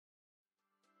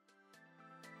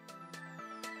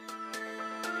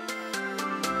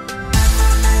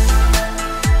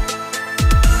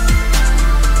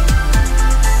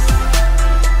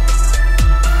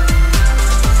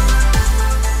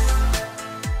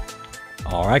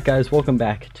Alright guys, welcome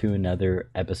back to another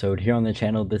episode here on the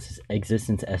channel. This is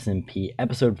Existence SMP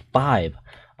episode 5.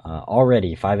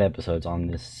 Already 5 episodes on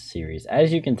this series.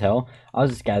 As you can tell, I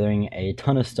was just gathering a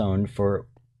ton of stone for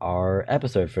our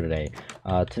episode for today.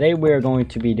 Today we are going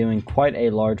to be doing quite a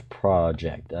large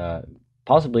project.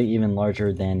 Possibly even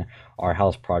larger than our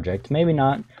house project. Maybe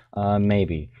not,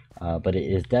 maybe. But it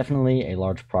is definitely a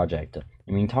large project.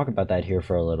 And we can talk about that here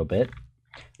for a little bit.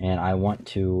 And I want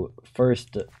to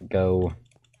first go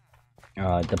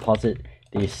deposit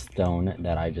the stone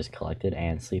that I just collected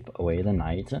and sleep away the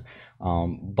night.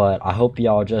 But I hope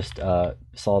y'all just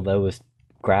saw those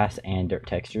grass and dirt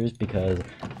textures, because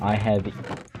I have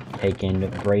taken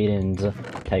Braden's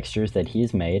textures that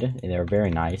he's made. They're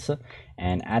very nice,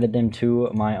 and added them to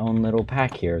my own little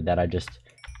pack here that I just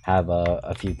have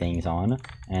a few things on,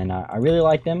 and I really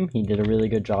like them. He did a really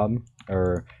good job.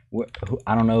 Or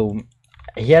I don't know,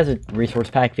 he has a resource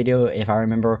pack video, if I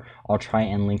remember. I'll try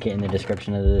and link it in the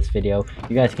description of this video.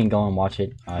 You guys can go and watch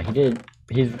it.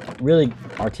 He's really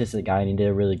artistic guy, and he did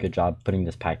a really good job putting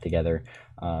this pack together.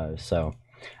 So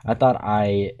I thought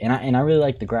I really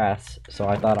like the grass, so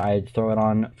I thought I'd throw it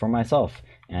on for myself,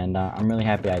 and I'm really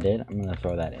happy I did. I'm gonna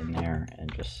throw that in there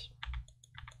and just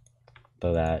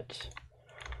throw that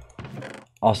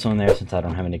also in there since I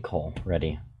don't have any coal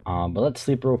ready. But let's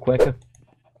sleep real quick.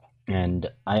 And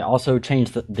I also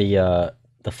changed the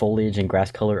foliage and grass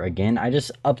color again. I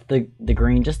just upped the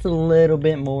green just a little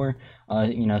bit more.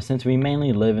 You know, since we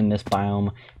mainly live in this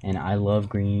biome and I love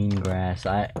green grass,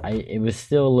 it was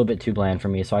still a little bit too bland for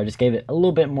me, so I just gave it a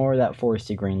little bit more of that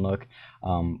foresty green look.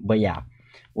 But yeah,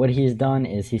 what he's done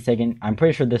is he's taken, I'm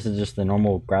pretty sure this is just the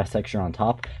normal grass texture on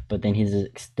top, but then he's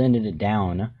extended it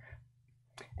down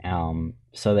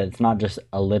so that it's not just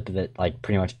a lip that like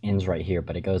pretty much ends right here,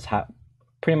 but it goes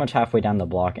pretty much halfway down the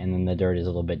block, and then the dirt is a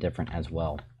little bit different as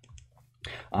well.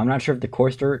 I'm not sure if the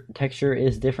coarse dirt texture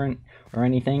is different or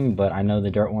anything, but I know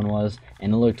the dirt one was,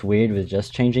 and it looked weird with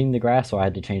just changing the grass, so I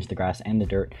had to change the grass and the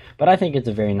dirt. But I think it's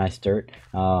a very nice dirt.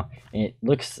 It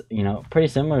looks, you know, pretty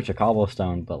similar to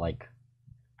cobblestone, but like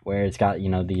where it's got, you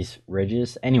know, these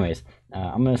ridges. Anyways,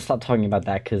 I'm going to stop talking about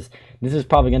that because this is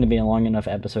probably going to be a long enough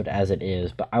episode as it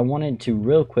is. But I wanted to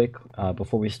real quick,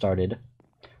 before we started,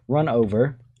 run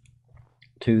over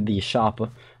to the shop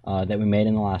that we made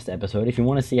in the last episode. If you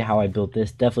want to see how I built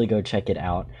this, definitely go check it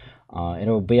out.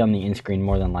 It'll be on the end screen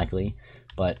more than likely.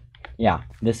 But yeah,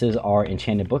 this is our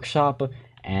enchanted bookshop,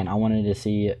 and I wanted to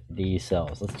see the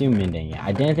cells. Let's do mending.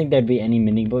 I didn't think there'd be any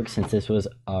mending books since this was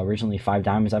originally 5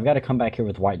 diamonds. I've got to come back here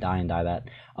with white dye and dye that,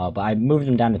 but I moved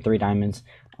them down to 3 diamonds.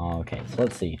 Okay, so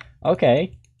let's see.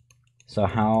 Okay, so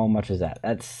how much is that?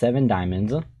 That's 7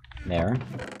 diamonds there.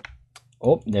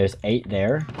 Oh, there's 8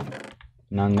 there.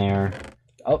 None there.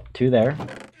 Oh, 2 there.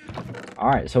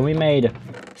 Alright, so we made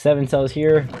 7 cells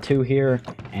here, 2 here,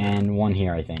 and 1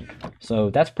 here, I think. So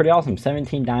that's pretty awesome.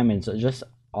 17 diamonds just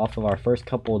off of our first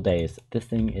couple of days. This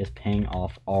thing is paying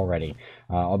off already.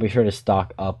 I'll be sure to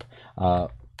stock up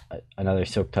another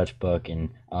Silk Touch book and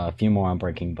a few more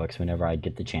Unbreaking books whenever I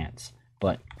get the chance.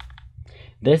 But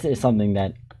this is something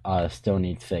that still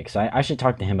needs fixed. So I should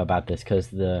talk to him about this,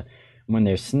 because when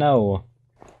there's snow,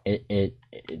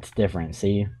 it's different.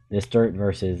 See, this dirt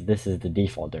versus this is the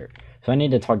default dirt. So I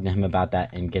need to talk to him about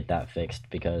that and get that fixed,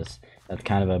 because that's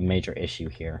kind of a major issue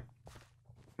here.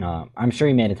 I'm sure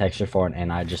he made a texture for it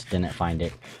and I just didn't find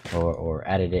it, or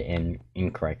added it in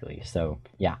incorrectly. So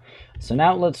yeah, so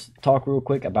now let's talk real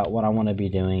quick about what I want to be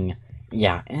doing.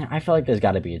 Yeah, and I feel like there's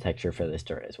got to be a texture for this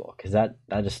dirt as well, because that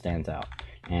just stands out,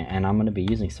 and I'm going to be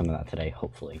using some of that today,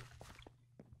 hopefully.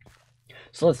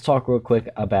 So let's talk real quick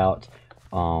about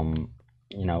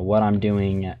you know, what I'm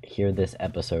doing here this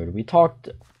episode. We talked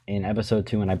in episode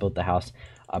 2 when I built the house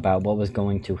about what was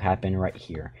going to happen right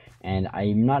here, and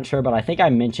I'm not sure, but I think I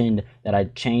mentioned that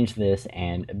I'd change this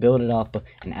and build it up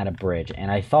and add a bridge. And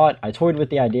I toyed with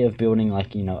the idea of building,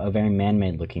 like, you know, a very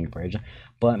man-made looking bridge,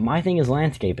 but my thing is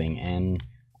landscaping, and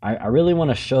I really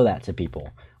want to show that to people.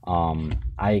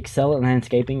 I excel at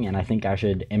landscaping, and I think I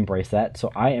should embrace that. So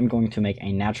I am going to make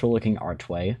a natural looking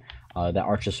archway that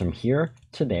arches from here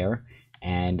to there,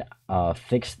 and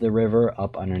fix the river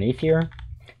up underneath here,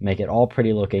 make it all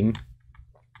pretty looking.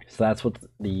 So that's what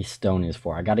the stone is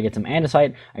for. I got to get some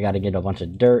andesite, I got to get a bunch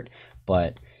of dirt,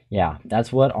 but yeah,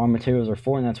 that's what our materials are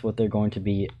for, and that's what they're going to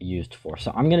be used for.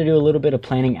 So I'm going to do a little bit of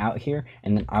planning out here,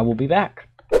 and then I will be back.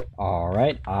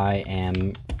 Alright, I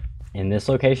am in this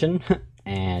location,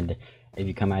 and if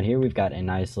you come out here, we've got a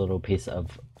nice little piece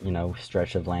of, you know,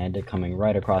 stretch of land coming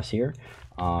right across here.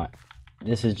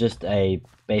 This is just a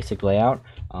basic layout,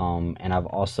 and I've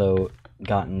also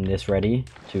gotten this ready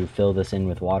to fill this in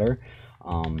with water.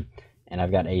 and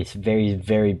I've got a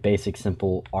very basic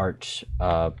simple arch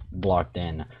blocked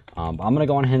in. I'm gonna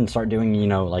go on ahead and start doing, you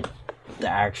know, like the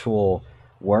actual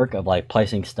work of like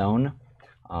placing stone,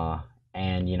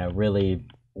 and you know, really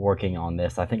working on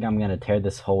this. I think I'm gonna tear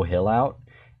this whole hill out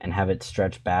and have it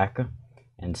stretch back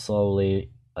and slowly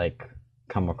like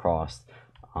come across.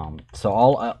 So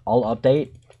I'll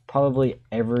update probably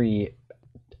every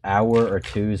hour or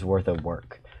two's worth of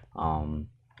work.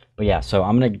 But yeah, so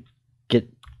I'm gonna get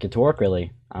to work.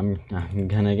 Really, I'm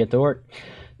gonna get to work.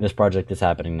 This project is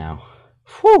happening now.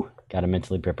 Whew! Gotta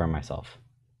mentally prepare myself.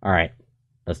 All right,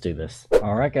 let's do this.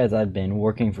 All right, guys, I've been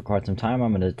working for quite some time.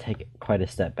 I'm gonna take quite a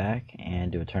step back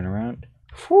and do a turnaround.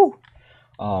 Whew!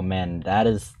 Oh man,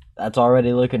 that's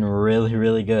already looking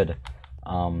really good.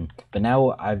 But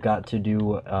now I've got to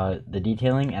do the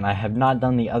detailing, and I have not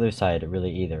done the other side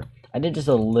really either. I did just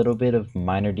a little bit of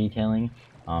minor detailing,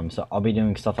 so I'll be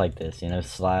doing stuff like this, you know,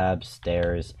 slabs,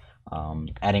 stairs,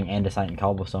 adding andesite and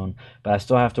cobblestone, but I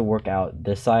still have to work out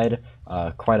this side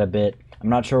quite a bit. I'm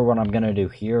not sure what I'm gonna do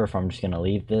here, or if I'm just gonna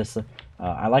leave this.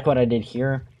 I like what I did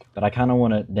here, but I kind of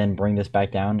want to then bring this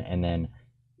back down and then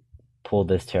pull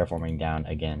this terraforming down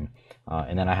again.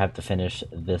 And then I have to finish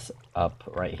this up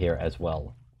right here as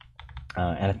well.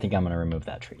 And I think I'm going to remove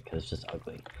that tree because it's just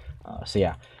ugly. So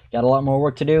yeah, got a lot more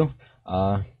work to do.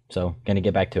 So going to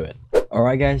get back to it.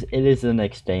 Alright guys, it is the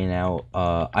next day now.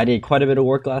 I did quite a bit of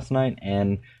work last night,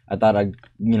 and I thought I'd,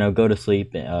 you know, go to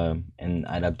sleep and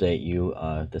I'd update you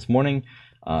this morning.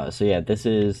 So yeah, this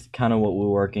is kind of what we're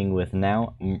working with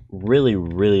now. I'm really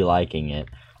liking it.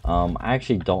 I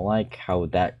actually don't like how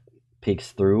that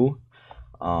peeks through.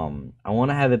 I want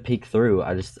to have it peek through.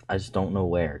 I just don't know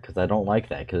where, because I don't like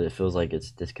that, because it feels like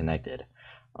it's disconnected,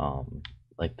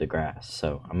 like the grass.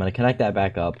 So I'm gonna connect that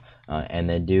back up and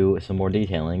then do some more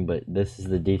detailing. But this is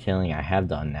the detailing I have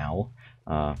done now.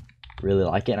 Really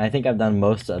like it, and I think I've done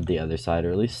most of the other side,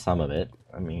 or at least some of it.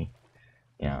 I mean,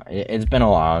 you know, it's been a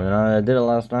while. You know, I did it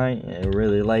last night,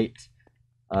 really late.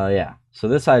 Yeah. So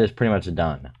this side is pretty much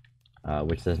done,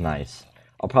 which is nice.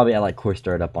 I'll probably add like coarse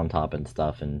dirt up on top and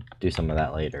stuff and do some of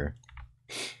that later.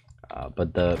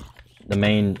 But the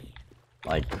main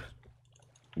like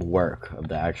work of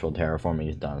the actual terraforming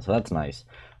is done, so that's nice.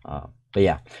 But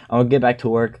yeah, I'll get back to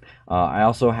work. I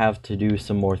also have to do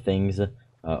some more things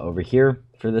over here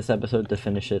for this episode to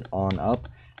finish it on up.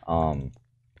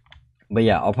 But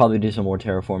yeah, I'll probably do some more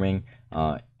terraforming,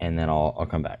 and then I'll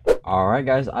come back. Alright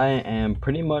guys, I am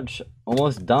pretty much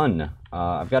almost done.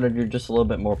 I've got to do just a little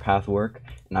bit more path work,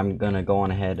 and I'm going to go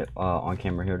on ahead on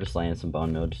camera here, just lay in some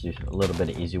bone meal, just do a little bit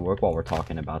of easy work while we're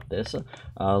talking about this.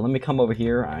 Let me come over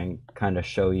here and kind of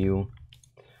show you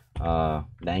the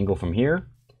angle from here.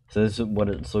 So this is what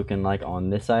it's looking like on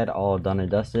this side, all done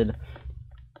and dusted.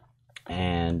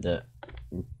 And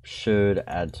should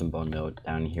add some bone meal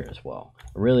down here as well.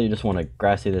 I really just want to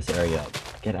grassy this area up.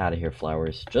 Get out of here,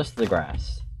 flowers. Just the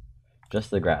grass. Just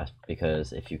the grass,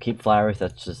 because if you keep flowers,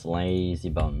 that's just lazy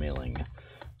bone mealing.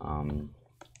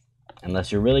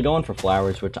 Unless you're really going for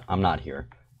flowers, which I'm not here,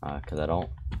 because I don't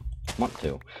want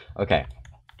to. Okay.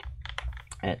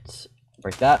 Let's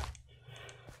break that.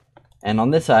 And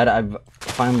on this side, I've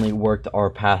finally worked our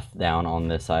path down on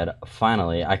this side.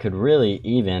 Finally, I could really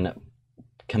even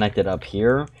connect it up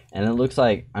here, and it looks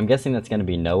like, I'm guessing that's going to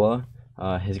be Noah.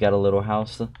 He's got a little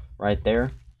house right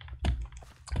there.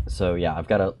 So yeah, I've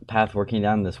got a path working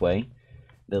down this way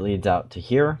that leads out to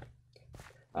here,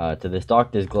 to this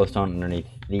dock. There's glowstone underneath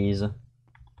these,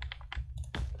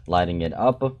 lighting it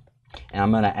up, and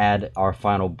I'm going to add our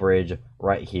final bridge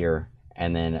right here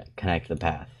and then connect the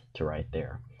path to right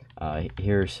there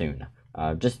here soon.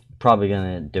 Just probably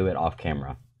going to do it off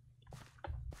camera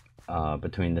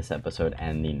between this episode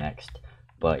and the next.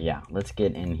 But yeah, let's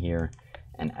get in here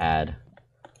and add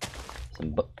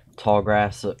some tall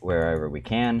grass wherever we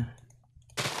can.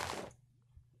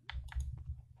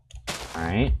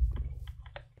 Alright.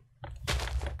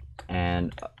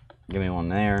 And give me one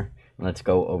there. Let's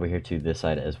go over here to this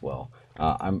side as well.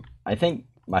 I think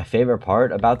my favorite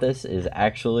part about this is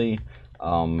actually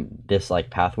this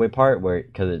like pathway part, where,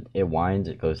 because it winds,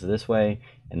 it goes this way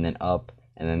and then up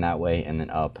and then that way and then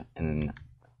up and then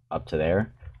up to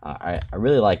there. I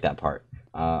really like that part.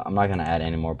 I'm not gonna add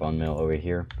any more bone meal over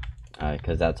here,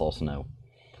 because that's all snow.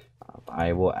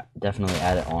 I will definitely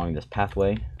add it along this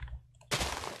pathway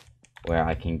where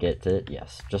I can get to it.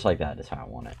 Yes, just like that is how I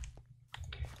want it.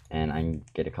 And I can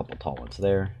get a couple tall ones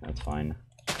there. That's fine.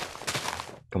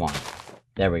 Come on.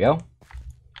 There we go.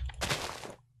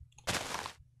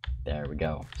 There we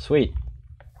go. Sweet.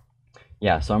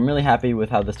 Yeah, so I'm really happy with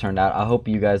how this turned out. I hope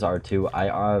you guys are too.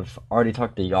 I've already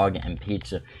talked to Yog and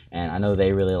Peach, and I know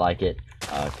they really like it.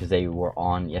 because they were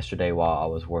on yesterday while I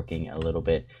was working a little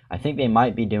bit. I think they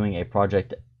might be doing a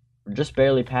project just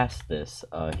barely past this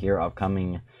here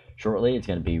upcoming shortly. It's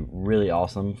going to be really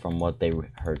awesome from what they were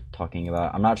talking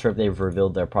about. I'm not sure if they've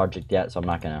revealed their project yet, so I'm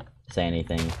not going to say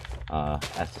anything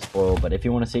as to spoil, but if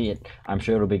you want to see it, I'm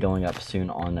sure it'll be going up soon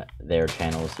on their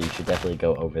channel, so you should definitely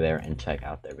go over there and check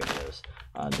out their videos.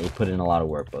 They put in a lot of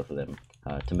work, both of them,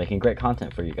 to making great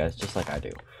content for you guys, just like I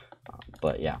do.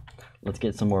 But yeah, let's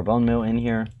get some more bone meal in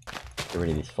here, get rid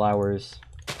of these flowers.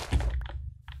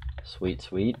 Sweet,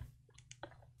 sweet.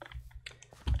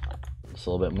 Just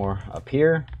a little bit more up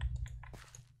here.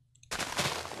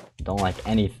 Don't like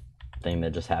anything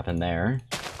that just happened there.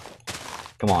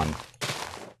 Come on.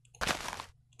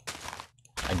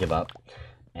 I give up.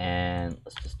 And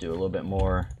let's just do a little bit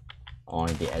more along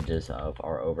the edges of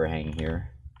our overhang here,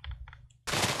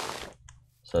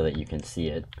 so that you can see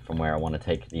it from where I want to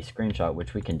take the screenshot,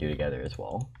 which we can do together as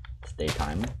well. It's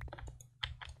daytime.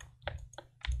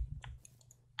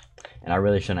 And I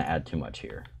really shouldn't add too much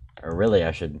here. Or really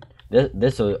I should.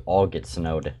 This will all get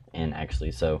snowed in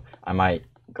actually, so I might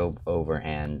go over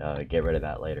and get rid of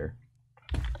that later,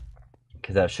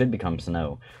 because that should become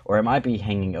snow, or it might be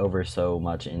hanging over so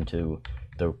much into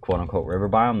the quote-unquote river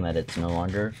biome that it's no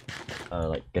longer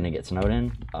like gonna get snowed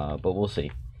in, but we'll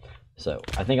see. So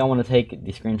I think I want to take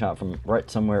the screenshot from right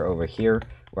somewhere over here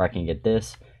where I can get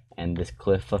this and this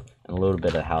cliff and a little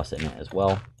bit of house in it as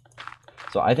well.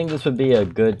 So I think this would be a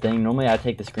good thing. Normally I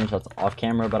take the screenshots off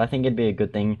camera, but I think it'd be a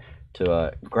good thing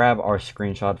to grab our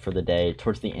screenshot for the day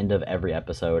towards the end of every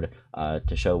episode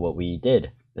to show what we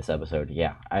did this episode.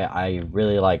 Yeah, I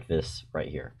really like this right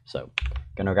here. So,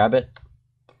 gonna grab it.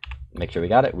 Make sure we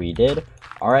got it. We did.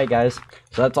 Alright guys,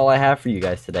 so that's all I have for you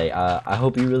guys today. I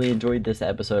hope you really enjoyed this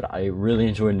episode. I really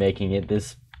enjoyed making it.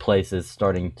 This place is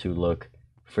starting to look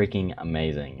freaking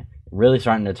amazing. Really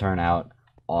starting to turn out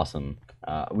awesome.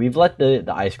 We've let the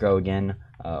ice grow again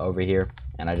over here,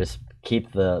 and I just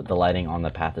keep the lighting on the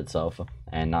path itself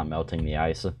and not melting the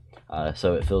ice,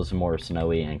 so it feels more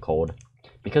snowy and cold,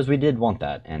 because we did want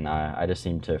that, and I just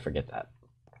seem to forget that.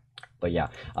 But yeah,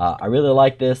 I really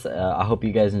like this. I hope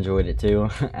you guys enjoyed it too,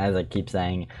 as I keep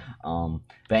saying. But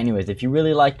anyways, if you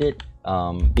really liked it,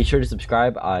 be sure to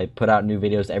subscribe. I put out new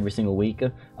videos every single week.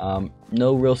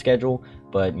 No real schedule,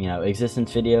 but you know,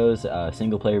 existence videos,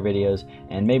 single player videos,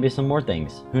 and maybe some more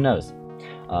things. Who knows?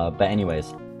 But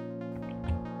anyways,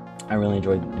 I really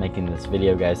enjoyed making this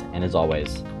video, guys, and as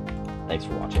always, thanks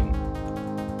for watching.